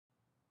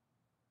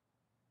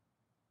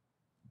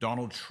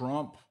Donald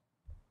Trump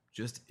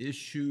just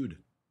issued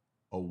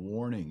a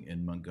warning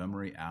in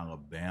Montgomery,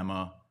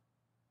 Alabama,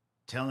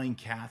 telling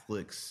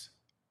Catholics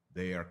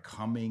they are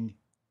coming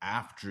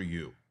after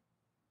you.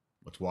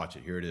 Let's watch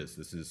it. Here it is.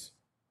 This is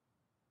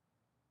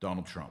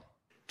Donald Trump.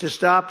 To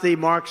stop the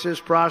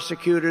Marxist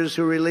prosecutors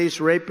who release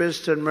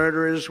rapists and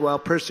murderers while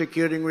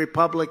persecuting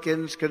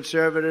Republicans,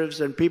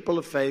 conservatives, and people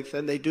of faith,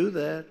 and they do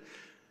that.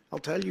 I'll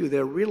tell you,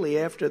 they're really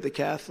after the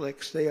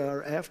Catholics. They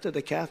are after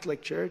the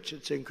Catholic Church.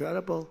 It's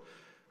incredible.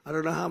 I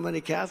don't know how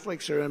many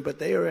Catholics are in, but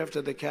they are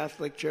after the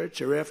Catholic Church.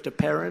 They're after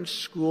parents,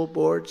 school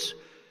boards.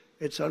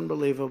 It's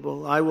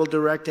unbelievable. I will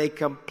direct a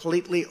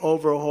completely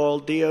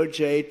overhauled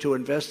DOJ to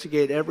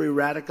investigate every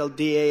radical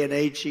DA and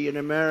AG in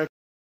America.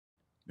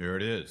 There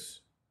it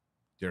is.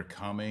 They're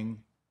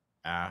coming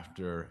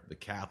after the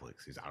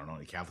Catholics. I don't know how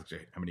many Catholics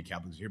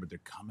are here, but they're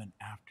coming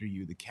after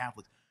you, the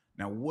Catholics.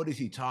 Now, what is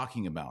he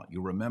talking about?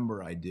 You'll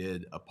remember I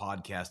did a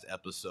podcast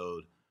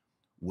episode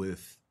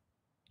with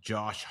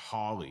Josh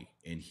Hawley,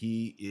 and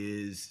he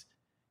is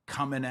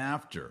coming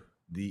after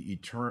the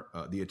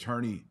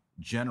Attorney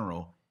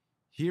General.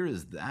 Here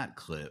is that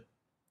clip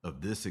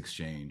of this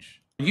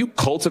exchange. Are you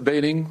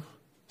cultivating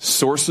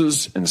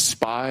sources and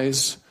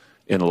spies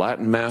in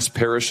Latin Mass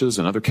parishes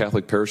and other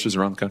Catholic parishes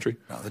around the country?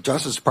 No, the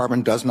Justice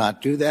Department does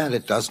not do that.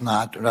 It does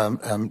not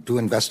do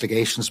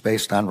investigations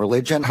based on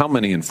religion. How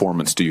many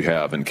informants do you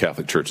have in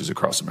Catholic churches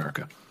across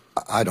America?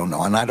 I don't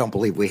know, and I don't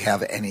believe we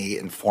have any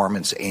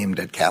informants aimed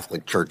at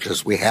Catholic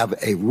churches. We have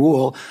a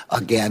rule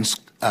against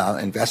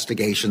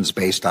investigations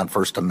based on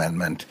First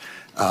Amendment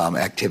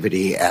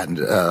activity, and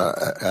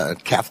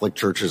Catholic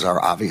churches are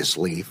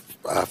obviously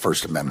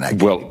First Amendment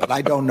activity. Well, but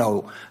I don't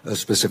know the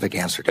specific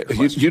answer to your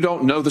question. You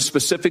don't know the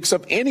specifics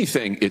of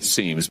anything, it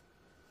seems.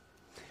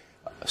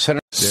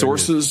 Senator,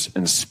 sources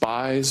and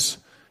spies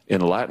in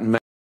Latin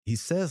Mass. He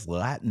says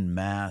Latin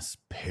Mass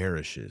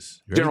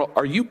parishes. General,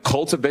 are you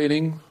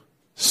cultivating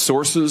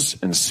sources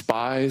and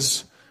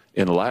spies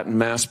in Latin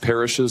Mass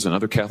parishes and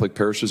other Catholic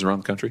parishes around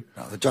the country?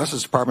 No, the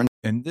Justice Department.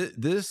 And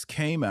this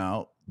came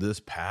out this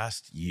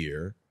past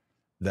year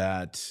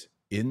that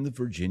in the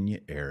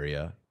Virginia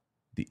area,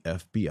 the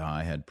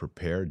FBI had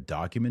prepared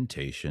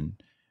documentation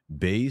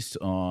based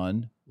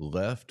on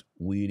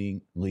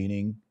left-leaning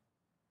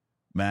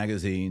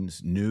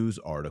magazines, news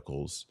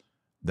articles,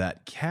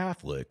 that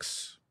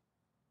Catholics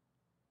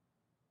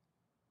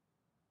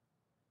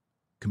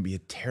can be a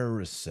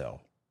terrorist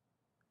cell.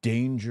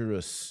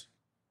 Dangerous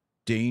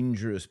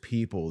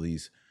people,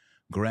 these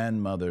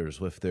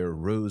grandmothers with their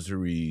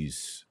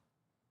rosaries,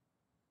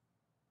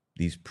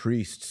 these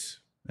priests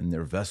and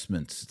their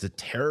vestments. It's a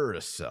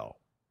terrorist cell.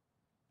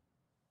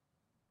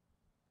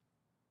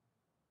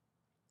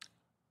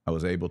 I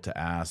was able to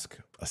ask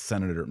a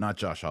senator, not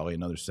Josh Hawley,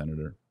 another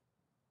senator.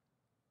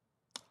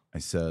 I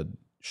said,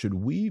 should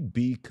we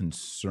be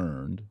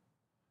concerned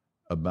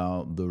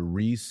about the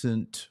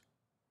recent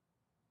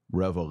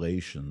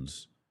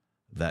revelations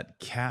that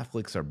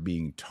Catholics are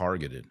being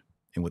targeted?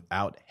 And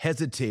without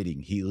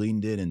hesitating, he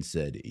leaned in and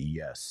said,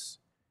 yes,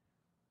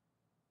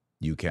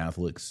 you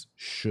Catholics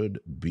should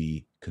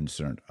be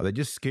concerned. Are they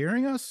just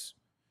scaring us?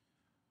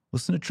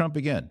 Listen to Trump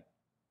again.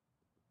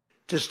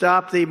 To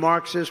stop the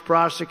Marxist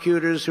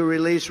prosecutors who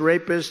release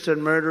rapists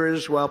and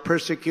murderers while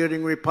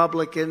persecuting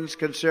Republicans,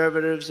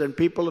 conservatives, and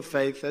people of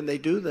faith, and they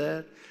do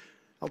that.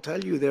 I'll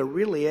tell you, they're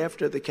really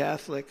after the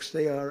Catholics.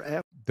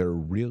 They're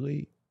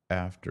really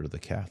after the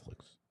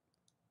Catholics.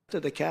 To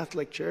the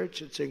Catholic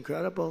Church. It's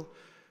incredible.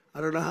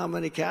 I don't know how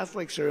many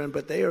Catholics are in,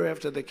 but they are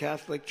after the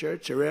Catholic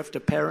Church. They're after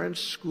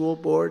parents, school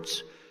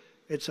boards.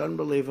 It's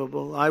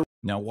unbelievable.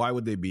 Now, why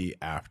would they be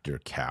after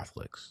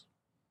Catholics?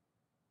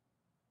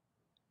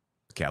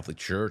 The Catholic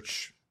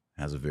Church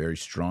has a very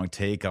strong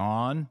take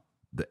on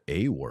the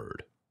A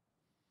word.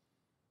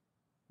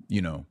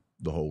 You know,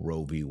 the whole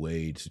Roe v.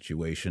 Wade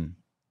situation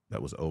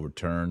that was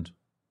overturned.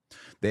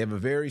 They have a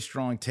very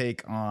strong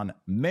take on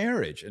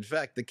marriage. In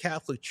fact, the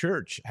Catholic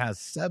Church has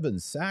 7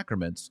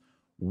 sacraments.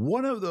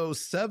 One of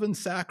those 7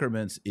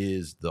 sacraments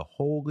is the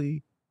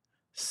Holy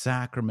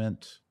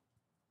Sacrament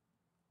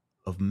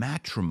of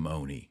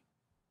Matrimony.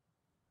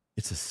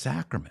 It's a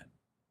sacrament.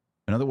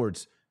 In other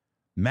words,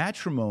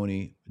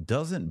 matrimony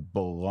doesn't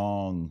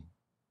belong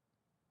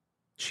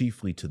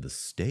chiefly to the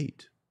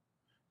state,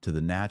 to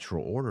the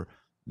natural order.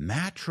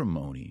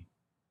 Matrimony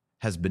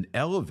has been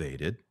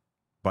elevated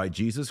by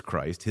Jesus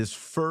Christ. His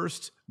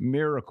first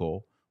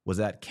miracle was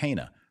at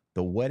Cana,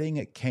 the wedding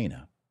at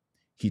Cana.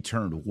 He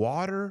turned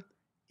water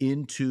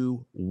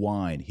into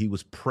wine. He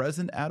was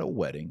present at a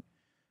wedding,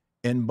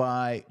 and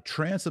by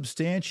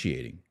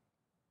transubstantiating,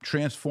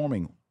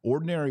 transforming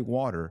ordinary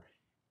water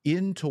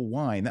into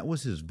wine, that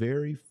was his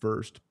very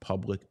first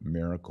public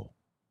miracle.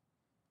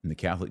 In the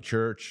Catholic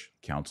Church,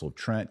 Council of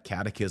Trent,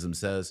 Catechism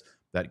says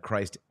that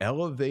Christ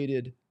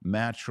elevated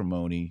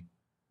matrimony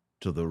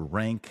to the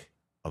rank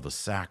of a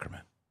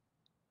sacrament.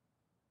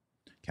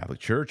 Catholic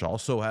Church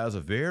also has a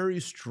very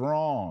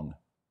strong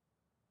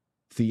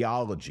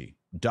theology,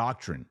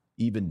 doctrine,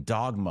 even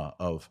dogma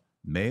of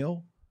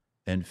male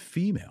and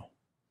female.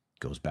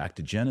 Goes back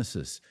to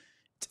Genesis.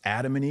 It's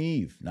Adam and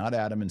Eve, not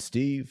Adam and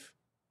Steve.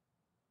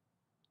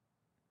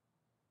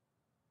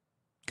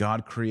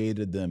 God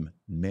created them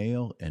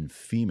male and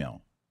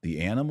female, the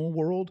animal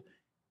world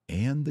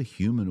and the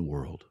human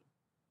world.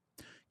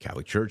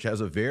 Catholic Church has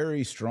a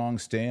very strong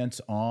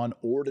stance on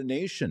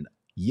ordination,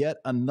 yet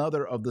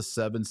another of the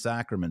 7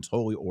 sacraments,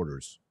 holy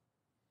orders,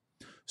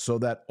 so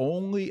that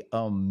only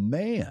a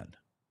male,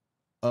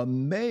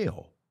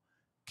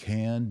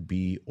 can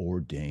be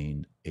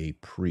ordained a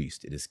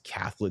priest. It is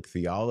Catholic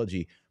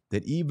theology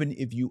that even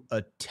if you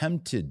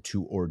attempted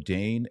to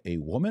ordain a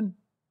woman,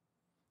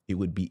 it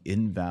would be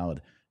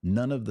invalid.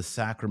 None of the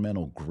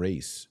sacramental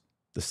grace,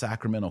 the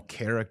sacramental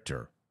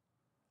character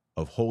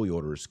of holy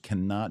orders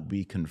cannot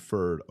be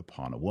conferred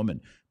upon a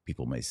woman.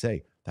 People may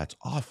say, that's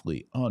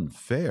awfully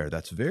unfair.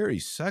 That's very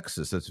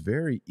sexist. That's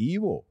very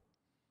evil.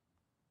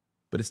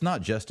 But it's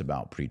not just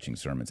about preaching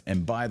sermons.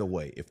 And by the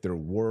way, if there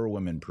were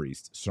women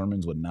priests,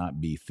 sermons would not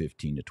be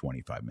 15 to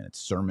 25 minutes.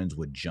 Sermons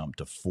would jump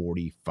to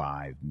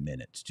 45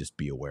 minutes. Just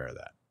be aware of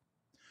that.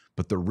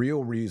 But the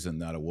real reason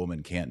that a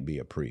woman can't be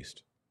a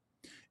priest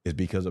is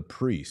because a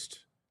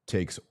priest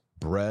takes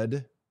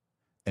bread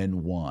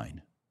and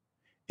wine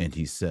and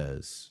he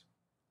says,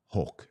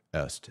 Hoc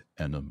est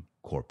enim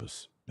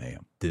corpus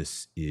meum.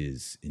 This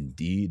is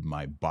indeed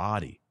my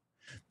body.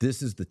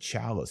 This is the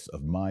chalice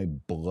of my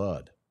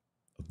blood,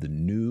 of the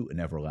new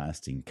and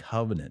everlasting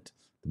covenant,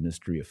 the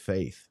mystery of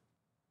faith.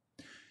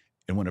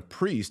 And when a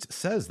priest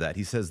says that,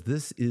 he says,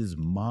 this is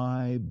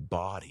my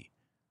body.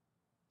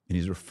 And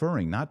he's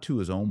referring not to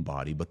his own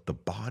body, but the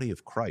body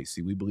of Christ.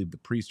 See, we believe the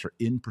priests are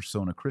in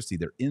persona Christi.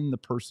 They're in the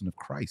person of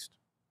Christ.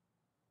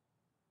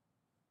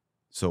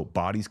 So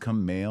bodies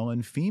come male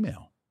and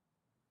female.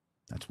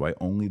 That's why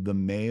only the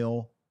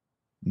male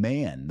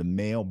man, the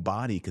male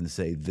body can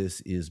say,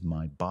 this is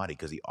my body,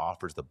 because he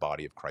offers the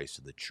body of Christ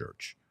to the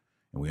church.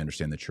 And we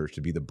understand the church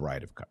to be the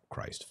bride of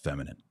Christ,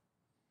 feminine.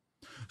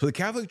 So the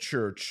Catholic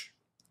Church,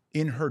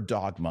 in her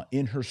dogma,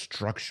 in her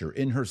structure,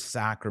 in her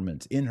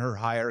sacraments, in her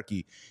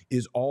hierarchy,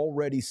 is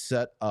already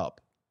set up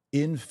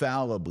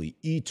infallibly,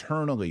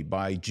 eternally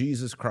by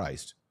Jesus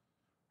Christ,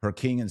 her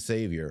King and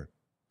Savior,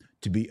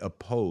 to be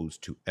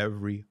opposed to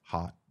every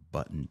hot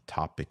button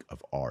topic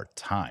of our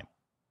time.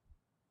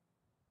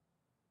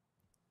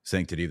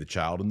 Sanctity of the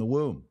child in the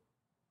womb.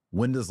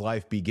 When does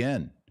life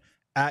begin?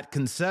 At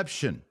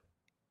conception.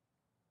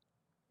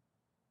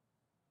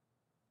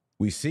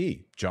 We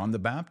see John the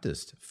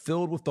Baptist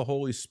filled with the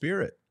Holy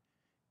Spirit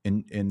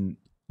in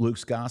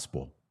Luke's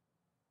gospel.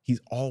 He's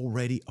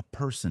already a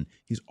person.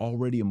 He's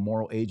already a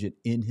moral agent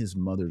in his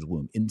mother's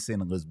womb, in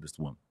St. Elizabeth's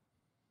womb.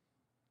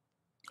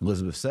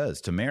 Elizabeth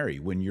says to Mary,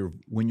 when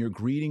your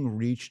greeting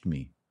reached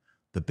me,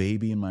 the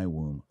baby in my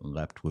womb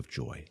leapt with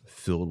joy,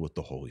 filled with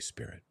the Holy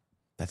Spirit.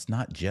 That's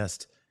not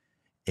just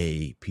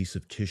a piece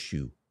of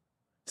tissue.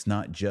 It's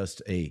not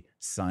just a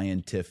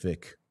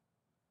scientific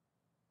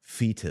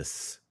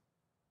fetus.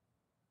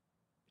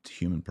 It's a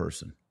human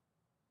person.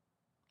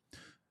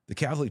 The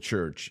Catholic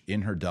Church,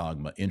 in her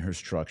dogma, in her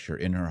structure,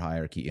 in her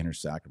hierarchy, in her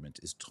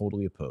sacrament, is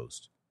totally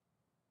opposed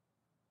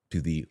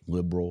to the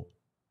liberal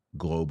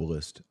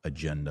globalist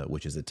agenda,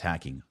 which is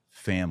attacking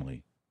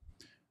family,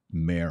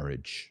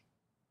 marriage,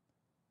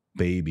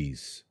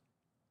 babies,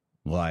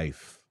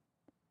 life,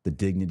 the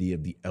dignity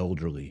of the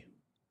elderly.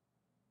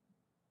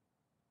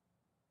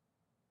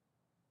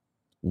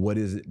 What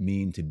does it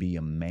mean to be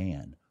a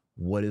man?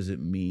 What does it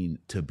mean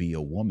to be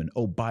a woman?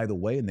 Oh, by the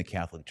way, in the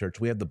Catholic Church,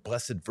 we have the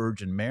Blessed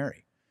Virgin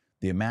Mary,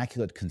 the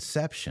Immaculate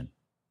Conception,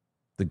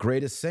 the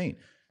greatest saint.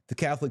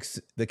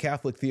 The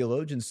Catholic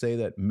theologians say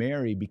that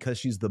Mary, because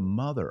she's the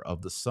mother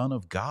of the Son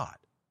of God,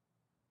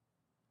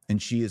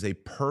 and she is a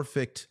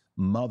perfect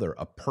mother,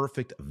 a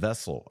perfect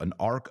vessel, an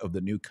ark of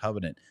the new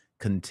covenant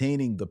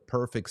containing the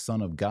perfect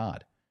Son of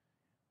God,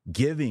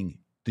 giving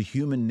the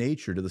human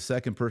nature to the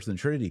second person of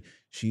the Trinity,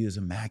 she is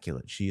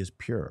immaculate. She is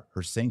pure.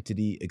 Her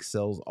sanctity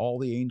excels all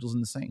the angels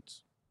and the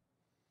saints.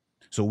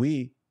 So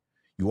you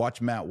watch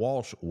Matt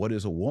Walsh, What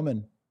is a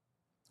Woman?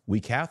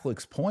 We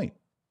Catholics point.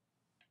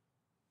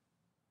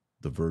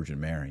 The Virgin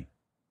Mary.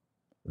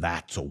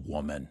 That's a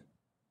woman.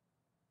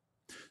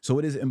 So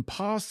it is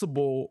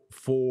impossible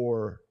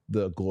for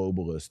the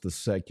globalists, the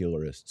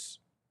secularists,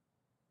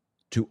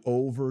 to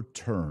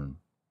overturn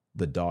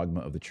the dogma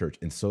of the church.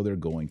 And so they're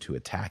going to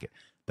attack it.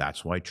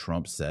 That's why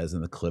Trump says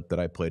in the clip that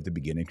I played at the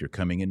beginning, if you're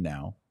coming in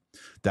now,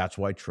 that's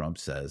why Trump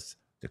says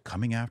they're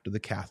coming after the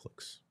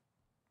Catholics.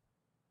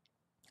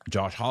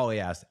 Josh Hawley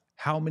asked,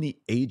 how many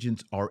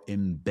agents are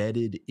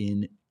embedded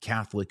in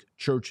Catholic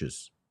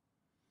churches?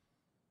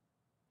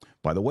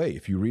 By the way,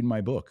 if you read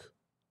my book,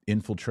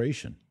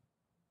 Infiltration,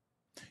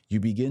 you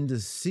begin to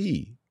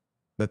see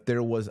that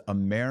there was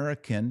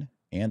American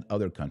and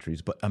other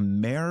countries, but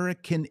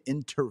American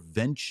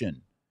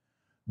intervention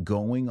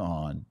going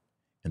on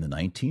in the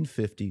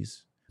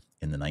 1950s,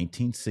 in the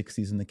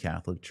 1960s in the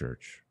Catholic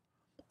Church,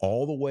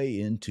 all the way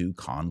into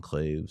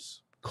conclaves,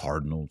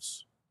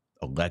 cardinals,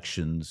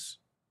 elections,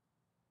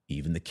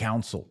 even the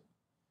council,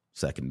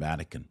 Second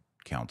Vatican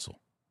Council.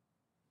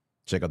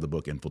 Check out the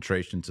book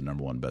Infiltration. It's a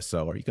 #1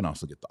 bestseller. You can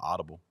also get the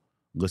Audible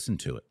Listen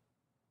to it.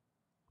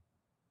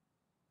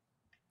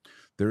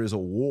 There is a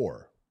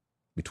war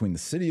between the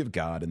city of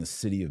God and the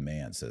city of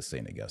man, says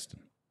St.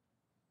 Augustine.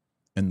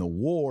 And the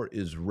war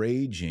is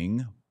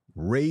raging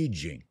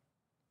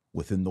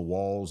within the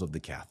walls of the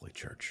Catholic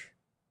Church.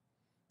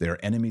 There are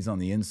enemies on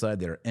the inside.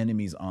 There are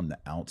enemies on the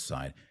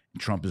outside.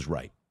 And Trump is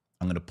right.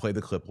 I'm going to play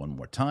the clip one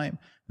more time,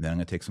 and then I'm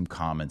going to take some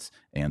comments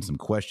and some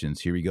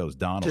questions. Here he goes,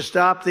 Donald. To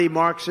stop the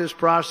Marxist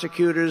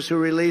prosecutors who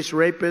release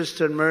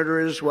rapists and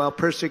murderers while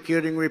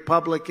persecuting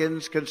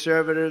Republicans,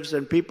 conservatives,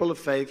 and people of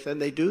faith,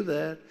 and they do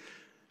that.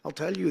 I'll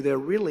tell you, they're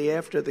really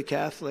after the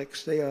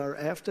Catholics. They are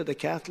after the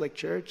Catholic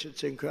Church.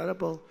 It's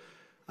incredible.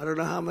 I don't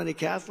know how many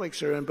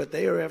Catholics are in, but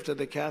they are after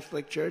the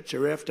Catholic Church.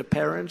 They're after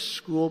parents,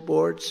 school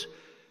boards.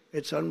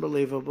 It's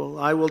unbelievable.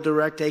 I will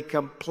direct a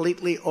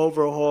completely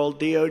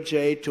overhauled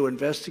DOJ to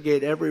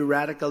investigate every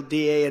radical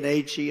DA and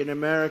AG in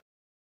America.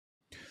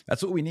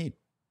 That's what we need.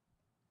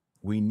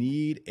 We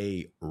need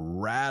a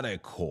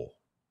radical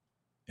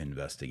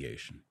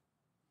investigation.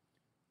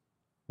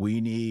 We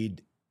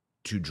need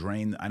to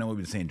drain. I know we've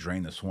been saying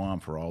drain the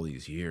swamp for all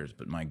these years,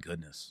 but my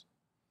goodness,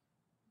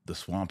 the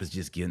swamp is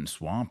just getting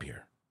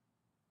swampier,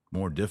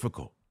 more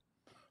difficult.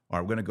 All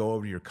right, we're going to go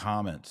over your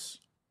comments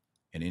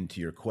and into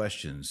your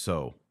questions.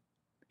 So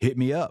hit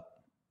me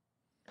up.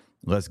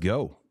 Let's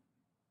go.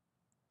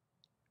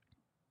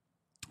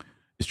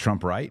 Is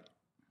Trump right?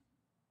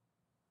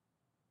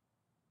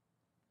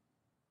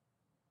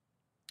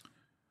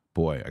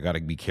 Boy, I got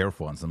to be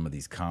careful on some of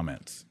these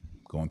comments.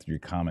 Going through your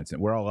comments.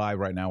 And we're all live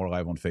right now. We're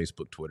live on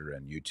Facebook, Twitter,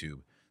 and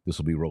YouTube. This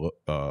will be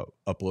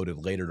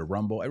uploaded later to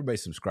Rumble. Everybody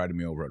subscribe to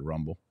me over at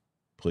Rumble,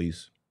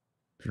 please.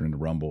 If you're into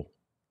Rumble,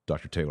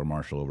 Dr. Taylor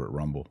Marshall over at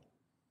Rumble.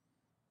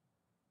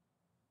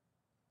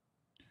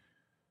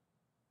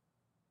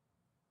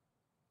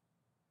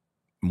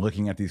 I'm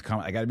looking at these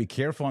comments. I got to be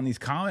careful on these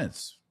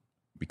comments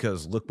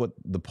because look what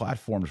the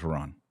platforms we're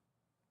on.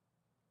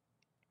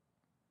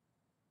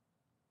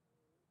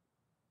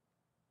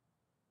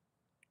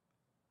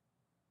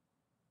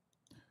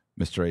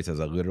 Mr. A says,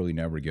 I literally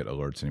never get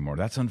alerts anymore.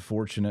 That's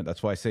unfortunate.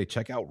 That's why I say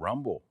check out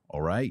Rumble,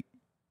 all right?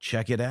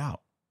 Check it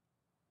out.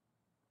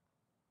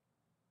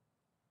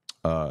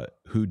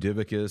 Who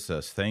Divicus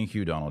says, thank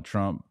you, Donald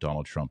Trump.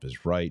 Donald Trump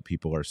is right.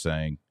 People are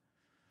saying,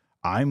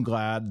 I'm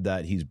glad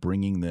that he's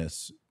bringing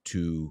this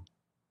to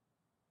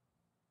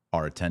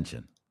our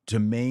attention, to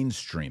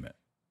mainstream it,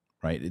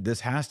 right? This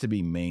has to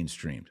be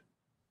mainstreamed.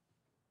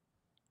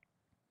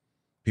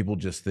 People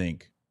just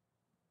think,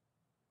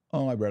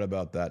 oh, I read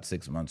about that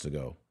 6 months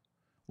ago.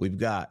 We've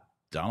got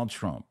Donald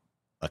Trump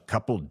a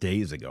couple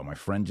days ago. My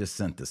friend just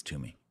sent this to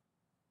me.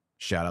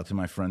 Shout out to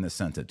my friend that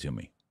sent it to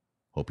me.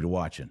 Hope you're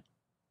watching.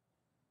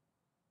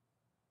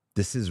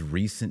 This is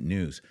recent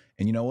news.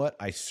 And you know what?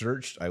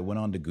 I went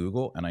on to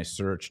Google and I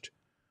searched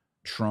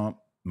Trump,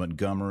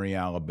 Montgomery,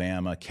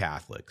 Alabama,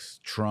 Catholics.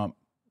 Trump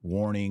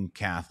warning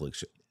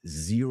Catholics.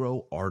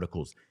 0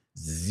 articles.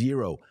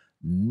 0.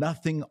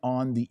 Nothing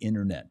on the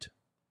internet.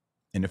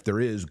 And if there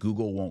is,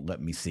 Google won't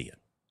let me see it.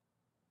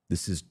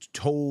 This is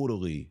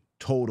totally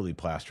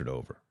plastered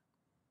over.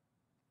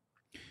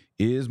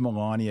 Is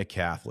Melania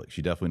Catholic?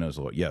 She definitely knows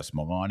the Lord. Yes,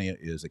 Melania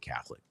is a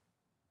Catholic.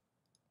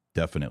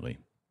 Definitely.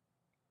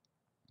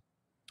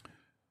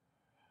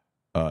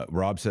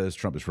 Rob says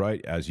Trump is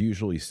right. As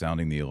usual, he's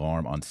sounding the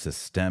alarm on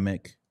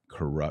systemic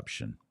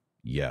corruption.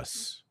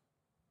 Yes.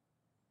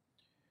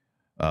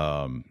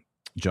 John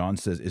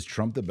says, is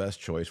Trump the best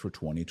choice for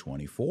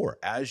 2024?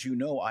 As you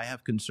know, I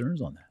have concerns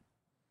on that.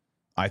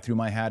 I threw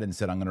my hat and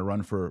said, I'm going to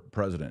run for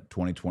president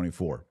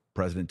 2024,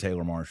 President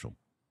Taylor Marshall.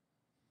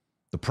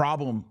 The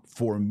problem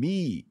for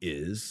me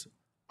is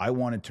I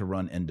wanted to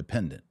run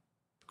independent,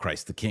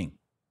 Christ the King.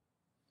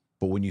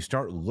 But when you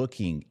start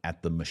looking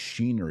at the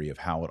machinery of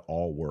how it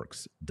all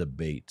works,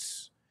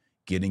 debates,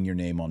 getting your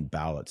name on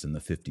ballots in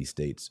the 50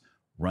 states,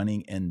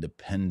 running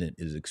independent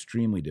is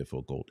extremely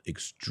difficult,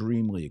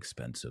 extremely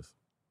expensive.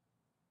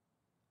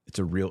 It's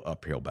a real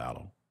uphill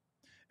battle.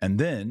 And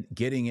then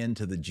getting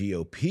into the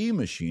GOP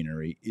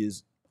machinery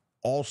is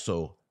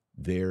also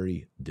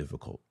very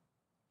difficult.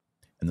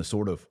 And the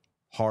sort of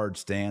hard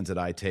stands that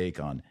I take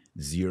on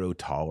zero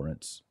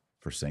tolerance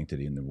for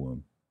sanctity in the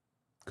womb,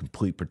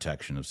 complete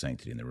protection of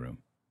sanctity in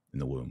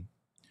the womb,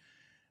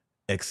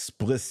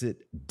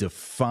 explicit,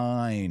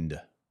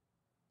 defined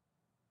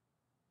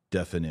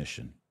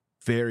definition,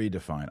 very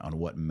defined on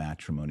what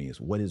matrimony is.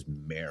 What is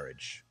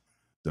marriage?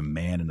 The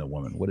man and the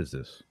woman. What is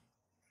this?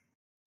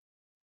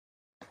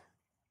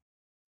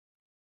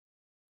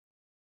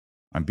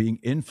 I'm being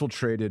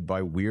infiltrated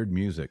by weird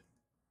music.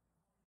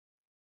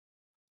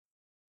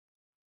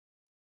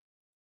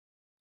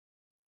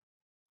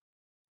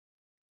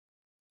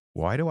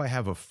 Why do I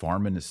have a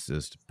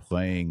pharmacist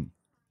playing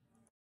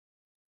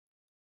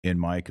in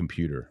my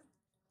computer?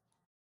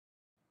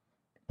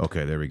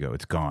 Okay, there we go.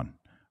 It's gone.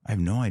 I have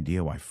no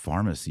idea why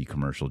pharmacy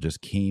commercial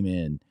just came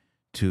in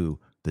to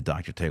the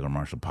Dr. Taylor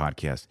Marshall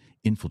podcast.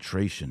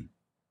 Infiltration.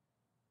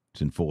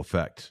 It's in full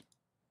effect.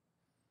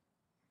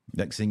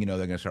 Next thing you know,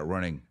 they're going to start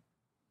running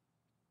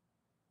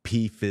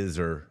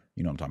P-Fizzer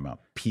You know what I'm talking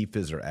about.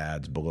 PFizzer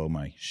ads below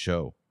my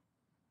show.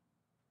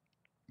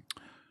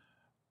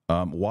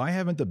 Why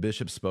haven't the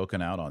bishops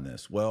spoken out on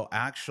this? Well,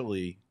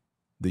 actually,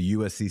 the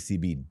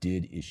USCCB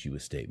did issue a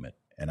statement,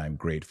 and I'm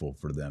grateful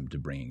for them to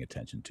bringing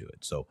attention to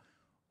it. So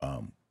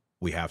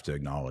we have to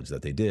acknowledge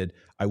that they did.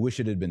 I wish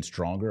it had been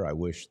stronger. I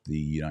wish the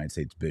United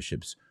States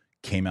bishops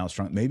came out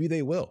strong. Maybe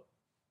they will.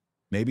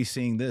 Maybe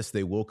seeing this,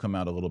 they will come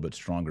out a little bit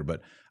stronger.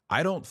 But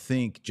I don't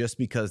think just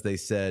because they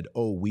said,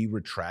 oh, we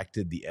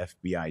retracted the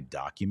FBI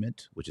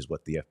document, which is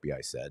what the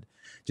FBI said,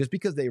 just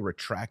because they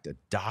retract a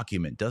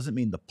document doesn't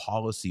mean the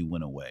policy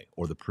went away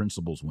or the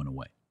principles went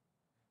away.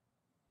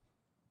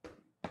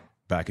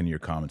 Back into your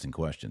comments and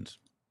questions.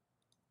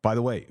 By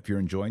the way, if you're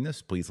enjoying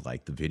this, please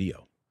like the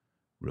video.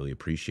 Really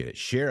appreciate it.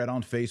 Share it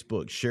on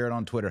Facebook. Share it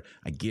on Twitter.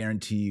 I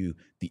guarantee you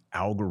the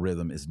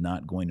algorithm is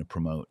not going to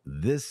promote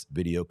this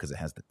video because it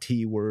has the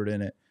T word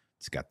in it.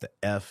 It's got the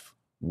F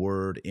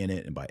word in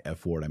it. And by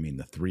F word, I mean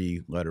the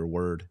 3-letter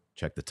word.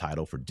 Check the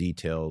title for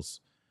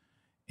details.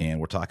 And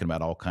we're talking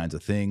about all kinds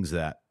of things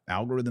that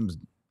algorithms,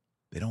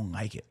 they don't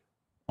like it.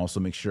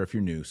 Also, make sure if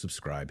you're new,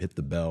 subscribe, hit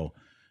the bell,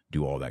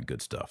 do all that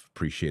good stuff.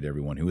 Appreciate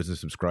everyone who is a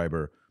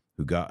subscriber,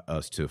 who got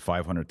us to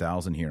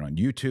 500,000 here on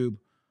YouTube.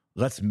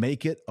 Let's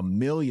make it 1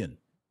 million.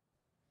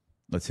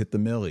 Let's hit the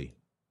milli.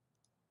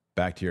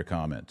 Back to your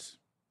comments.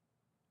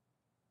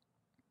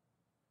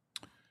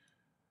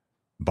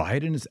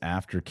 Biden is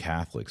after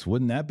Catholics.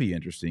 Wouldn't that be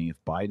interesting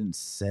if Biden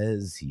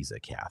says he's a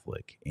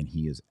Catholic and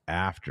he is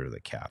after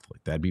the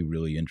Catholic? That'd be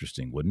really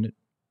interesting, wouldn't it?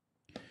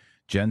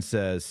 Jen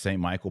says St.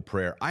 Michael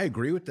prayer. I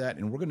agree with that,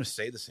 and we're going to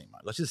say the St.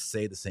 Michael. Let's just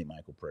say the St.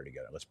 Michael prayer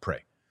together. Let's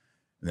pray.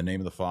 In the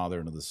name of the Father,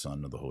 and of the Son,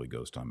 and of the Holy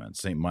Ghost, amen.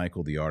 St.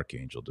 Michael, the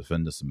archangel,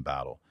 defend us in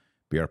battle.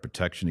 Be our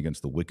protection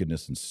against the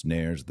wickedness and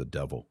snares of the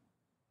devil.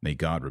 May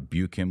God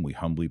rebuke him, we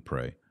humbly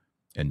pray.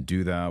 And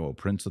do thou, O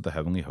Prince of the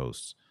heavenly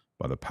hosts,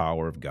 by the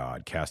power of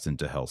God, cast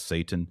into hell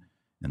Satan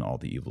and all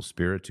the evil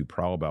spirits who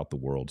prowl about the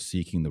world,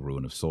 seeking the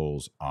ruin of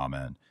souls.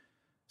 Amen.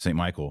 St.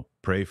 Michael,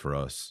 pray for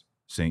us.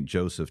 St.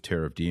 Joseph,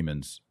 terror of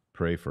demons,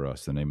 pray for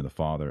us. In the name of the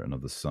Father, and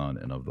of the Son,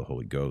 and of the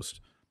Holy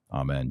Ghost.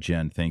 Amen.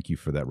 Jen, thank you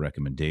for that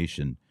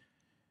recommendation.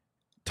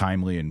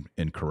 Timely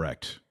and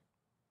correct.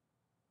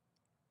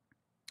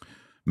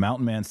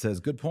 Mountain Man says,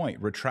 good point.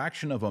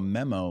 Retraction of a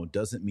memo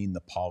doesn't mean the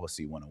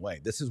policy went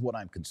away. This is what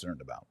I'm concerned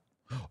about.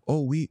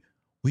 Oh, we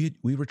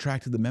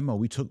retracted the memo.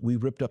 We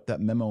ripped up that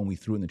memo and we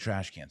threw it in the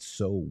trash can.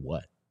 So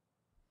what?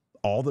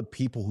 All the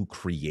people who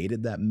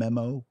created that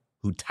memo,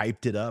 who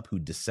typed it up, who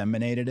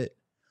disseminated it,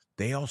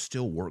 they all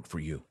still work for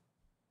you.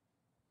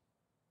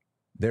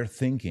 Their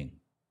thinking,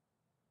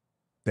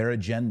 their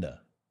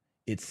agenda,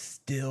 it's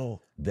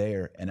still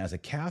there. And as a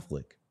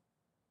Catholic,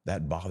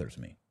 that bothers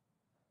me.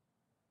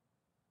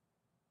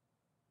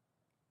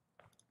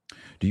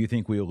 Do you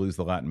think we will lose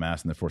the Latin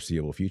Mass in the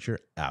foreseeable future?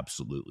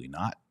 Absolutely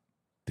not.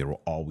 There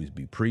will always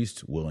be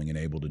priests willing and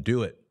able to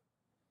do it.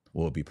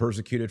 Will it be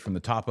persecuted from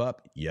the top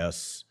up?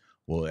 Yes.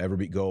 Will it ever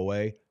go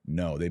away?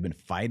 No. They've been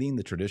fighting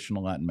the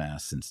traditional Latin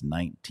Mass since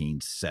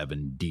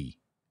 1970.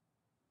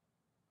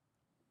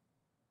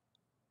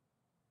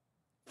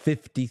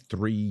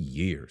 53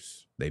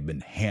 years. They've been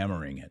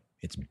hammering it.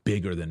 It's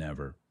bigger than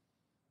ever.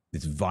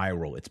 It's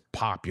viral. It's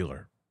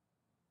popular.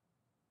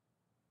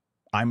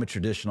 I'm a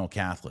traditional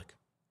Catholic.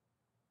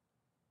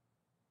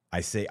 I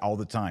say all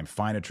the time,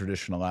 find a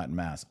traditional Latin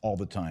Mass. All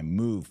the time.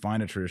 Move,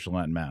 find a traditional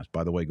Latin Mass.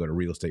 By the way, go to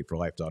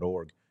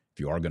realestateforlife.org if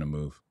you are going to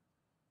move.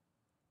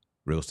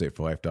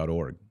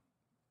 Realestateforlife.org.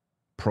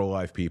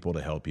 Pro-life people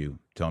to help you.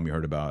 Tell them you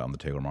heard about it on the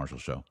Taylor Marshall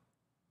Show.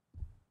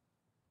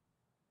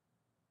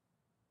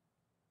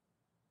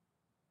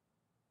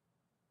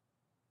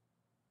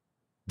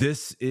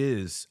 This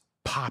is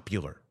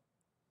popular.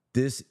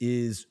 This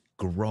is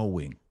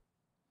growing.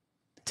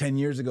 10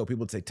 years ago,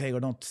 people would say, Taylor,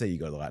 don't say you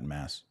go to the Latin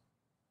Mass.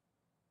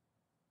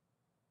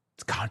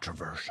 It's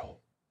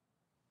controversial.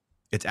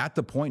 It's at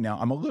the point now,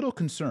 I'm a little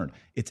concerned.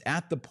 It's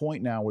at the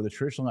point now where the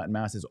traditional Latin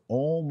Mass is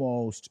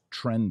almost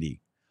trendy,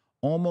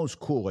 almost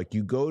cool. Like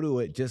you go to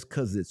it just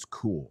because it's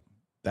cool.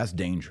 That's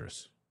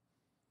dangerous.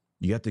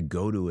 You have to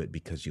go to it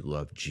because you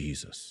love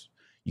Jesus.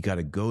 You got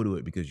to go to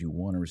it because you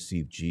want to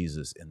receive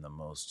Jesus in the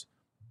most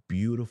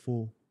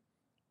beautiful,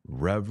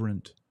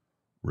 reverent,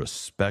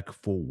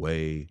 respectful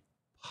way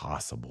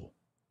possible.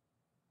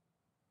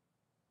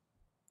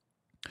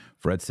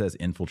 Fred says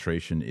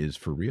infiltration is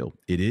for real.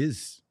 It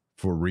is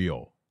for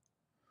real.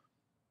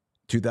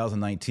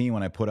 2019,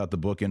 when I put out the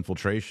book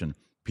Infiltration,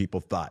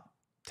 people thought,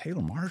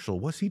 Taylor Marshall,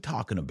 what's he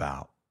talking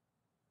about?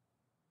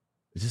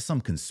 Is this some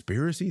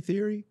conspiracy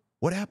theory?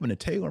 What happened to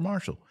Taylor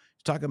Marshall?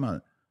 He's talking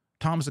about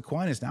Thomas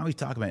Aquinas. Now he's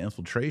talking about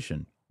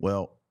infiltration.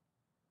 Well,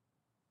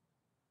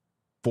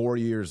 4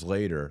 years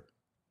later,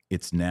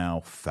 it's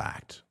now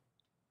fact.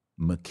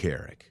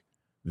 McCarrick,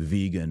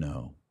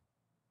 Vigano,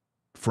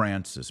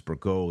 Francis,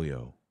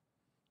 Bergoglio,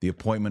 the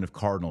appointment of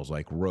cardinals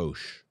like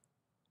Roche,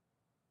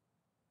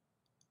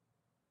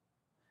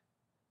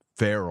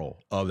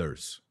 Farrell,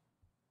 others.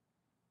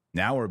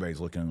 Now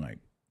everybody's looking like,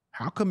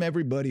 how come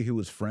everybody who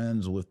was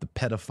friends with the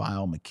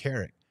pedophile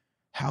McCarrick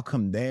How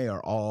come they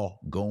are all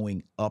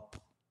going up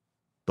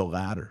the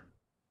ladder?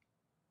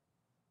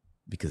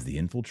 Because the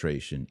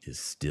infiltration is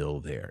still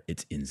there.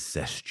 It's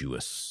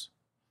incestuous.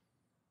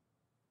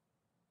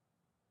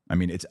 I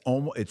mean, it's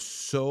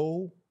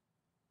so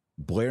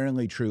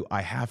blaringly true.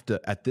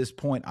 At this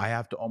point, I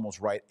have to almost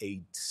write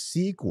a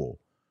sequel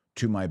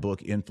to my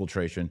book,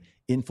 Infiltration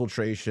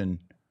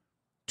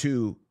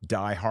 2,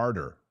 Die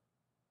Harder.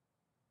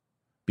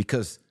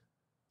 Because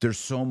there's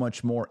so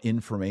much more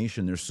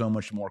information, there's so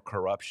much more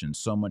corruption,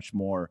 so much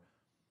more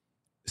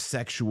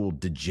sexual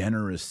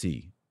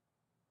degeneracy.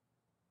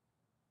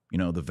 You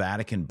know, the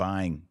Vatican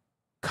buying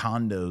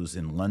condos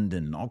in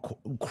London, all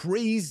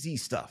crazy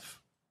stuff.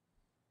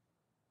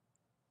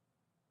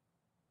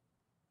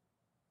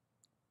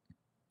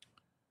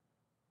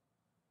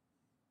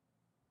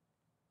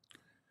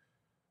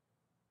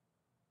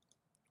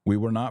 We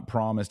were not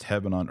promised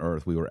heaven on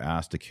earth. We were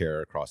asked to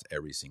carry across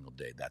every single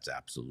day. That's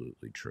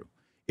absolutely true.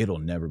 It'll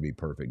never be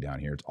perfect down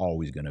here. It's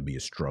always going to be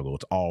a struggle.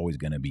 It's always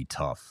going to be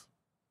tough.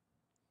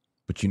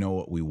 But you know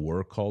what we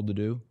were called to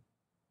do?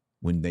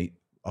 When the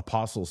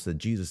apostles said,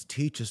 Jesus,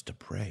 teach us to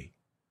pray.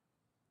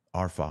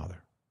 Our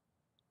Father,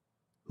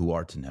 who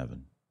art in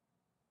heaven,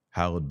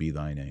 hallowed be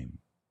thy name.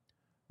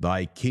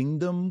 Thy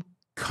kingdom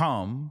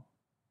come,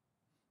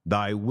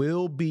 thy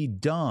will be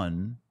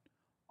done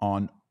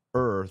on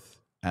earth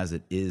as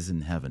it is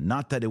in heaven.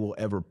 Not that it will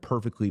ever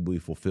perfectly be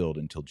fulfilled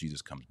until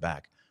Jesus comes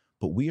back,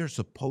 but we are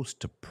supposed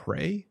to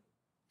pray.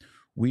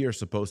 We are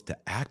supposed to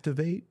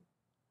activate.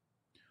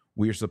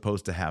 We are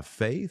supposed to have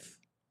faith.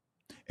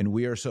 And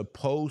we are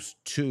supposed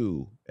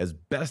to, as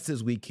best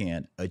as we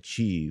can,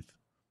 achieve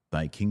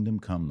thy kingdom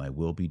come, thy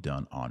will be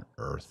done on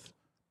earth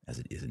as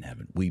it is in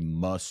heaven. We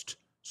must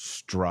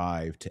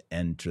strive to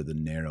enter the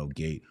narrow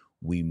gate.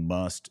 We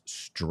must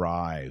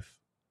strive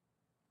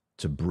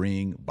to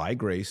bring, by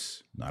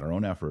grace, not our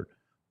own effort,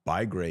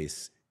 by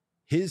grace,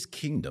 his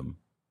kingdom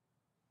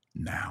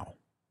now,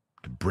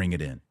 to bring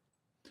it in.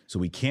 So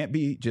we can't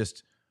be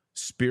just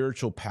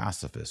spiritual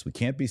pacifists. We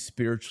can't be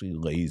spiritually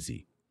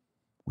lazy.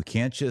 We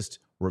can't just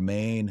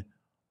remain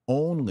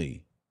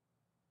only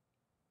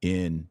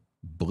in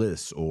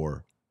bliss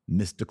or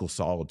mystical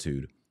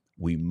solitude.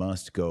 We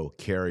must go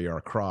carry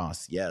our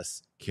cross.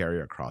 Yes, carry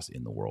our cross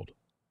in the world.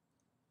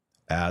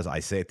 As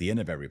I say at the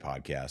end of every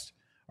podcast,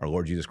 our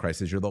Lord Jesus Christ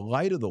says, you're the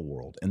light of the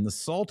world and the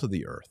salt of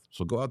the earth.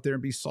 So go out there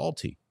and be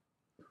salty.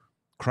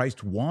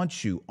 Christ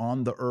wants you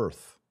on the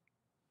earth,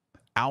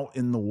 out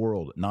in the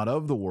world, not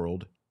of the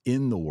world,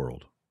 in the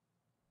world.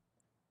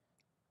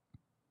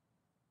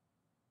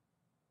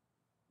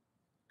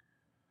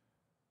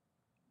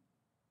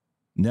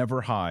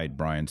 Never hide,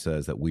 Brian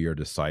says, that we are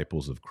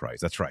disciples of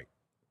Christ. That's right.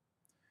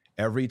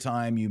 Every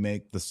time you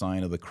make the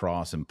sign of the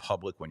cross in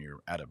public, when you're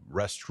at a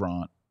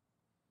restaurant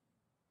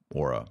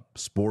or a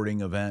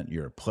sporting event,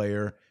 you're a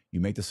player, you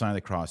make the sign of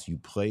the cross, you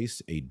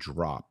place a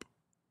drop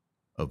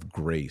of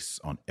grace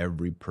on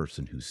every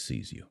person who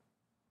sees you,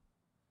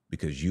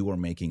 because you are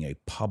making a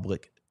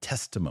public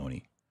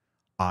testimony.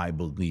 I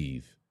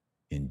believe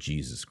in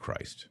Jesus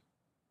Christ.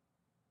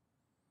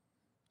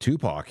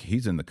 Tupac,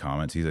 he's in the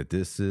comments. He's like,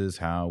 this is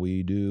how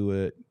we do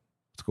it.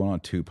 What's going on,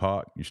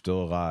 Tupac? You're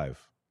still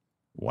alive.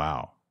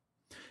 Wow.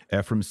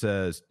 Ephraim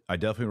says, I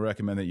definitely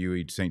recommend that you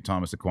read St.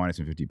 Thomas Aquinas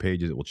in 50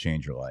 pages. It will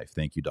change your life.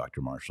 Thank you,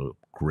 Dr. Marshall.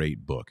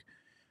 Great book.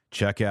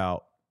 Check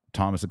out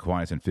Thomas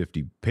Aquinas in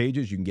 50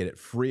 pages. You can get it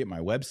free at my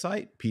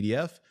website,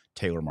 PDF,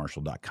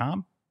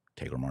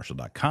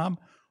 taylormarshall.com,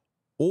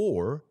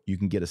 or you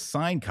can get a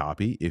signed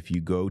copy if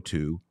you go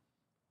to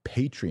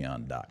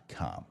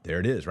patreon.com. There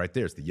it is, right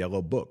there. It's the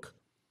yellow book.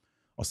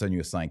 I'll send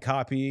you a signed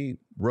copy,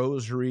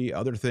 rosary,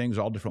 other things,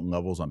 all different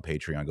levels on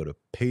Patreon. Go to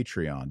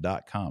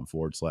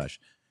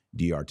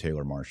patreon.com/Dr.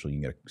 Taylor Marshall. You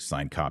can get a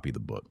signed copy of the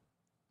book.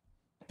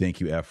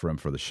 Thank you, Ephraim,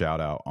 for the shout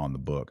out on the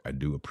book. I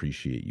do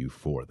appreciate you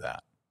for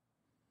that.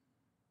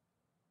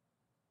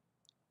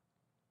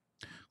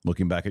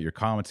 Looking back at your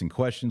comments and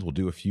questions, we'll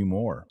do a few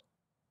more.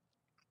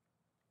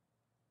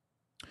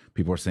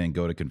 People are saying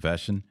go to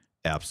confession.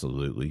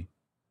 Absolutely.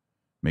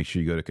 Make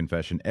sure you go to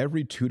confession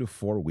every 2 to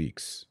 4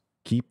 weeks.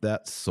 Keep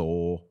that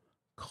soul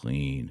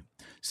clean.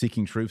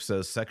 Seeking Truth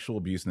says sexual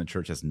abuse in the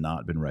church has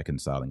not been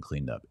reconciled and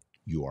cleaned up.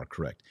 You are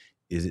correct.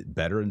 Is it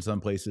better in some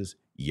places?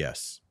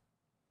 Yes.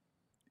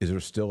 Is there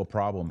still a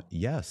problem?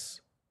 Yes.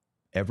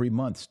 Every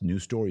month, new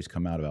stories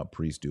come out about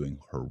priests doing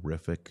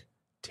horrific,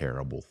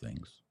 terrible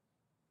things.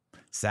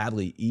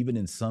 Sadly, even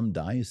in some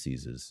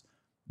dioceses,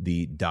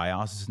 the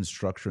diocesan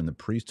structure in the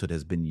priesthood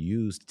has been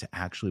used to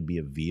actually be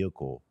a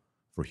vehicle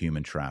for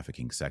human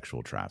trafficking,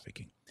 sexual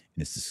trafficking.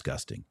 And it's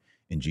disgusting.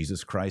 And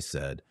Jesus Christ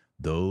said,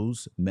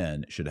 those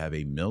men should have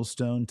a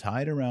millstone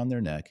tied around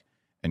their neck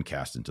and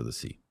cast into the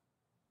sea.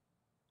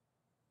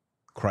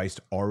 Christ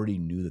already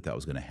knew that that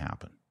was going to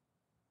happen.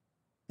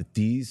 That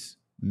these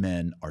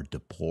men are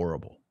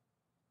deplorable,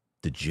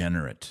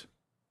 degenerate.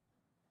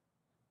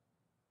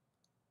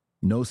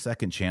 No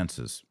second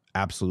chances.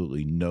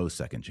 Absolutely no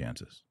second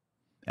chances.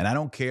 And I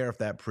don't care if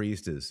that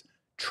priest is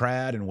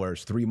trad and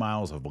wears 3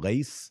 miles of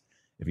lace,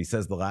 If he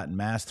says the Latin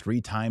Mass 3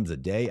 times a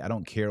day, I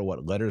don't care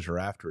what letters are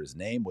after his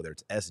name, whether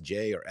it's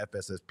SJ or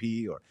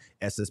FSSP or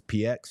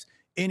SSPX,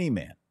 any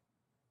man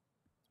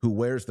who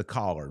wears the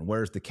collar and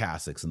wears the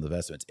cassocks and the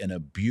vestments and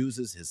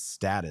abuses his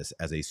status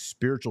as a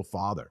spiritual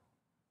father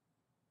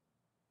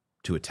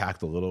to attack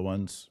the little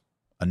ones,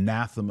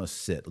 anathema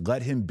sit.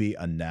 Let him be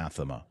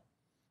anathema.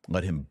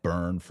 Let him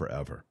burn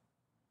forever.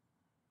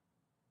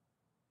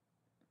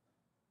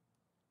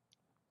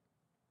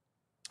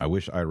 I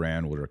wish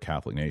Iran were a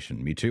Catholic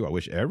nation. Me too. I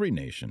wish every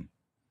nation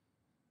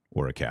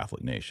were a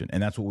Catholic nation.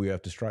 And that's what we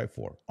have to strive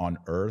for. On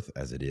earth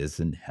as it is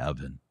in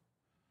heaven.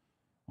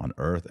 On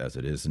earth as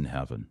it is in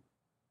heaven.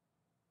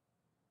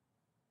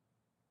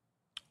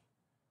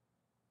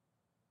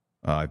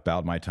 I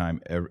bow my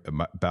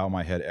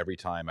head every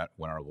time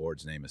when our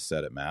Lord's name is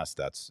said at Mass.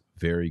 That's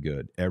very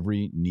good.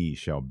 Every knee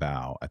shall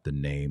bow at the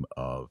name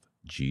of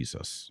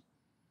Jesus.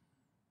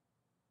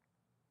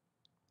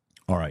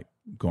 All right,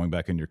 going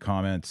back in your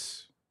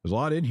comments. There's a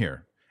lot in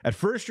here. At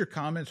first, your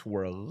comments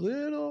were a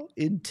little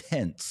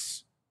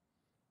intense.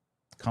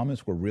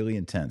 Comments were really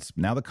intense.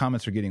 Now the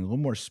comments are getting a little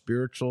more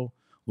spiritual,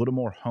 a little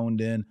more honed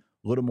in,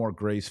 a little more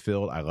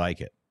grace-filled. I like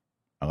it.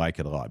 I like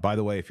it a lot. By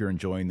the way, if you're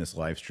enjoying this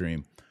live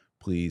stream,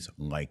 please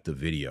like the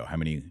video. How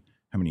many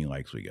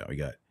likes we got?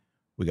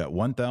 We got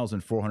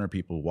 1,400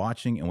 people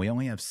watching, and we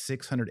only have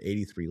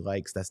 683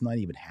 likes. That's not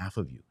even half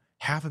of you.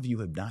 Half of you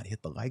have not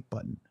hit the like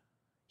button.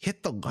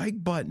 Hit the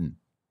like button.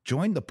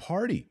 Join the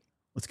party.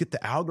 Let's get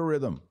the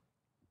algorithm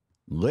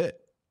lit,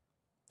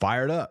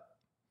 fired up.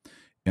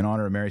 In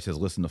honor of Mary says,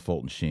 listen to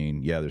Fulton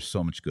Sheen. Yeah, there's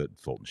so much good in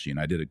Fulton Sheen.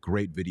 I did a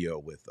great video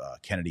with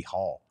Kennedy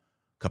Hall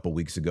a couple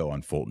weeks ago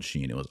on Fulton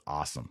Sheen. It was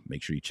awesome.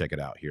 Make sure you check it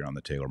out here on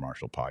the Taylor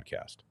Marshall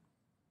podcast.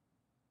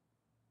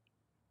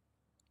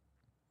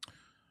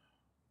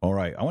 All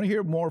right. I want to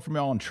hear more from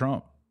y'all on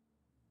Trump.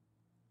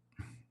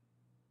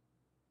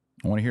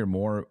 I want to hear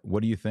more.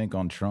 What do you think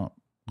on Trump?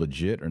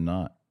 Legit or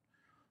not?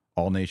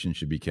 All nations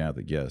should be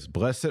Catholic. Yes.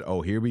 Blessed.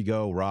 Oh, here we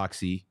go.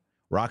 Roxy.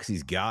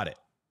 Roxy's got it.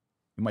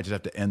 We might just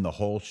have to end the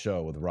whole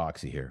show with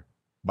Roxy here.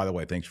 By the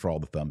way, thanks for all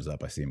the thumbs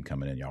up. I see them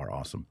coming in. Y'all are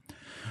awesome.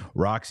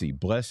 Roxy.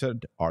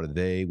 Blessed are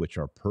they which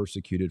are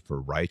persecuted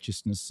for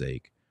righteousness'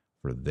 sake,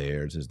 for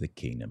theirs is the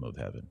kingdom of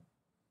heaven.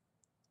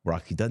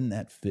 Roxy, doesn't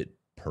that fit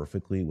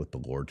perfectly with the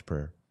Lord's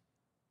Prayer?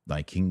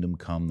 Thy kingdom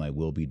come, thy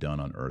will be done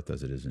on earth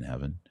as it is in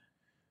heaven.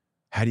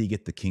 How do you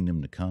get the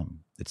kingdom to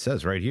come? It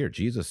says right here,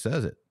 Jesus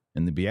says it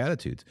in the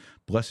Beatitudes.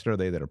 Blessed are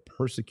they that are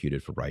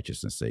persecuted for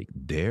righteousness' sake.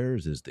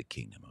 Theirs is the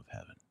kingdom of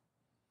heaven.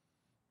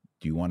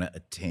 Do you want to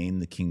attain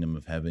the kingdom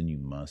of heaven? You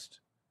must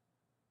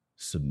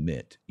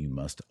submit. You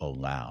must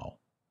allow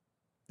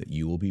that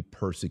you will be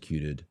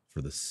persecuted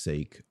for the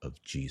sake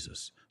of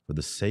Jesus, for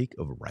the sake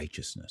of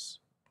righteousness.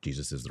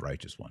 Jesus is the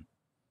righteous one.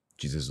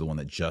 Jesus is the one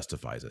that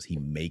justifies us. He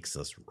makes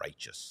us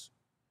righteous.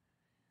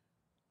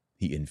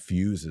 He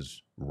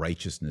infuses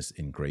righteousness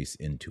and grace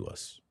into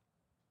us.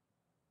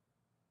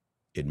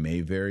 It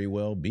may very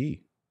well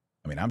be.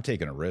 I mean, I'm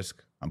taking a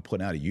risk. I'm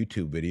putting out a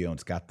YouTube video and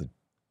it's got the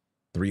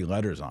 3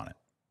 letters on it.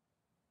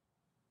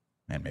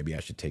 Man, maybe I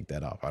should take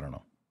that off. I don't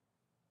know.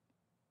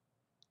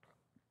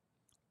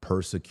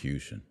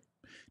 Persecution.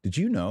 Did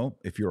you know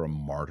if you're a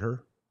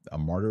martyr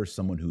is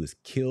someone who is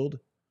killed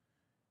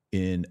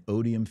in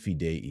odium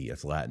fidei,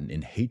 that's Latin,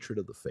 in hatred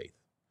of the faith.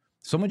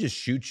 Someone just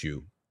shoots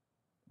you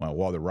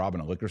while they're robbing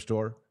a liquor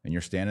store and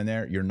you're standing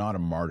there, you're not a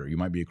martyr. You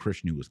might be a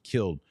Christian who was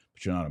killed,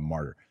 but you're not a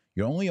martyr.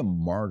 You're only a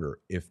martyr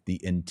if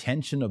the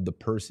intention of the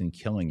person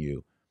killing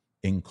you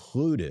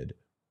included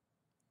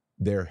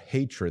their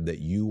hatred that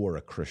you are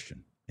a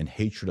Christian and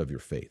hatred of your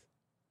faith.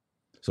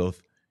 So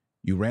if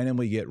you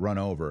randomly get run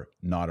over,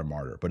 not a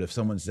martyr. But if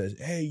someone says,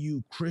 hey,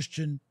 you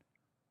Christian,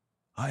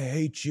 I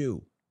hate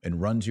you,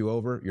 and runs you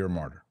over, you're a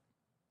martyr.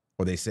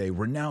 Or they say,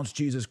 renounce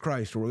Jesus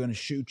Christ or we're going to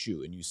shoot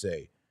you. And you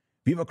say,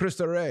 Viva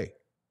Cristo Rey,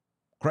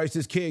 Christ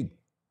is King.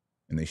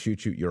 And they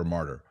shoot you, you're a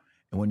martyr.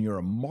 And when you're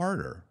a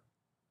martyr,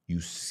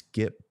 you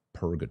skip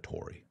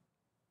purgatory,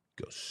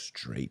 go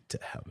straight to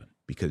heaven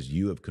because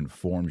you have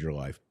conformed your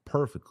life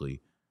perfectly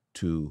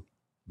to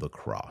the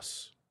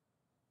cross.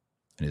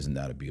 And isn't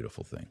that a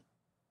beautiful thing?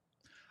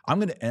 I'm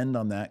going to end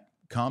on that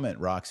comment,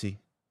 Roxy.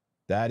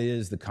 That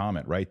is the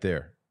comment right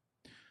there.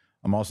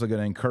 I'm also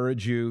going to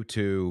encourage you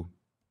to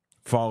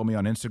follow me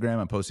on Instagram.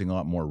 I'm posting a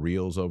lot more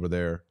reels over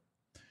there.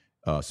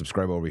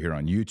 Subscribe over here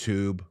on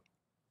YouTube.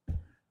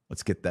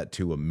 Let's get that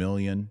to 1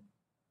 million.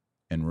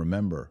 And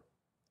remember,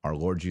 our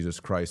Lord Jesus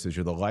Christ says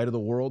you're the light of the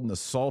world and the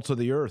salt of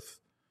the earth.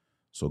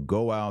 So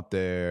go out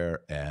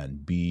there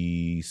and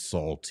be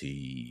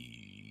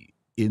salty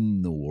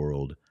in the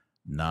world,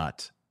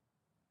 not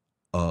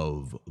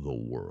of the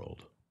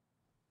world.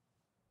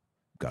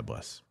 God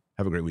bless.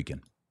 Have a great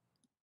weekend.